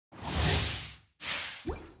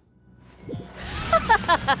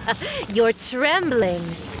You're trembling.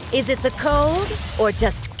 Is it the cold or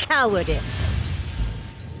just cowardice?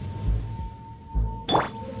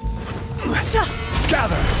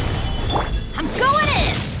 Gather! I'm going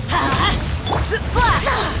in! Flash!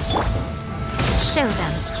 Show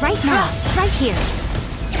them. Right now. Right here.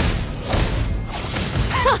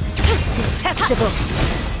 Detestable!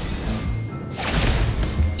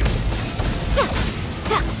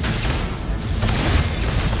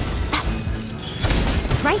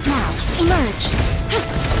 Right now. Emerge.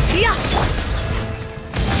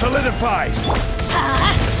 Solidify!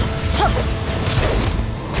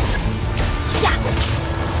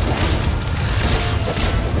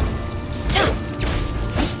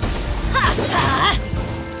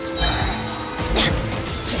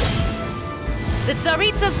 The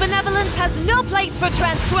Tsaritsa's benevolence has no place for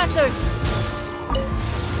transgressors!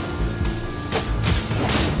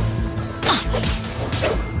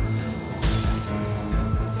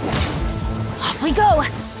 Off we go!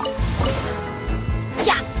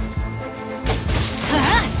 Yeah!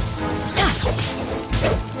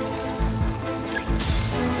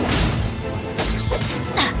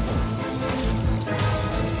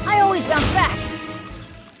 I always bounce back!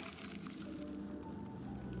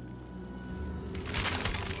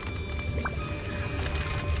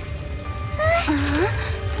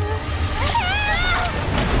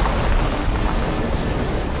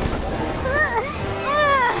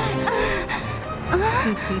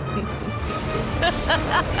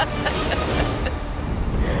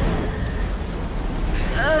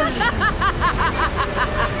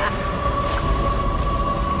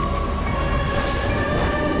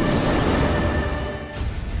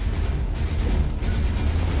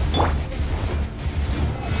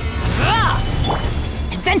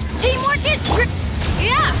 Teamwork is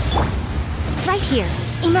yeah! Right here.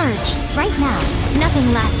 Emerge. Right now.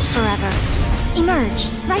 Nothing lasts forever. Emerge.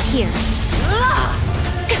 Right here.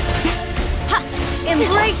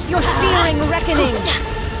 Embrace your searing reckoning!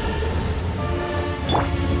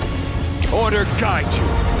 Order guide you!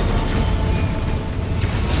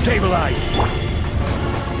 Stabilize!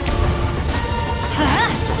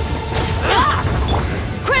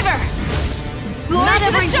 Quiver! Not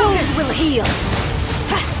every wound will heal!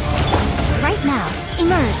 Right now.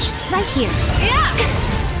 Emerge. Right here.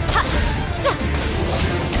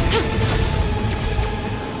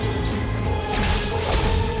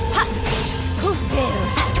 Who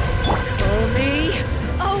dares call me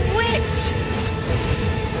a witch?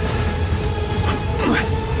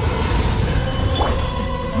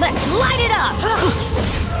 Let's light it up!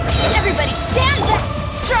 Everybody stand back!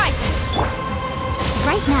 Strike!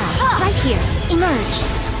 Right now. Right here. Emerge.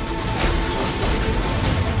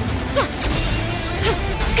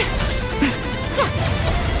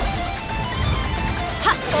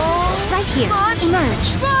 Right here. Emerge.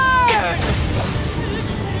 Flash!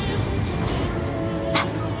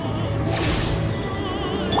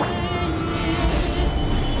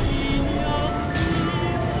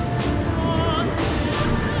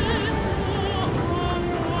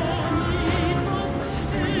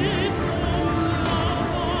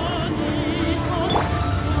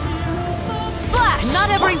 Not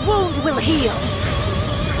every wound will heal!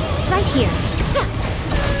 Right here.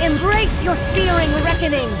 Embrace your searing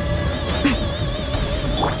reckoning!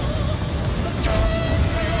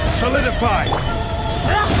 Solidify!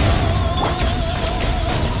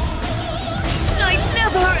 I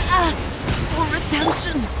never asked for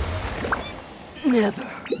redemption.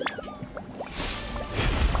 Never.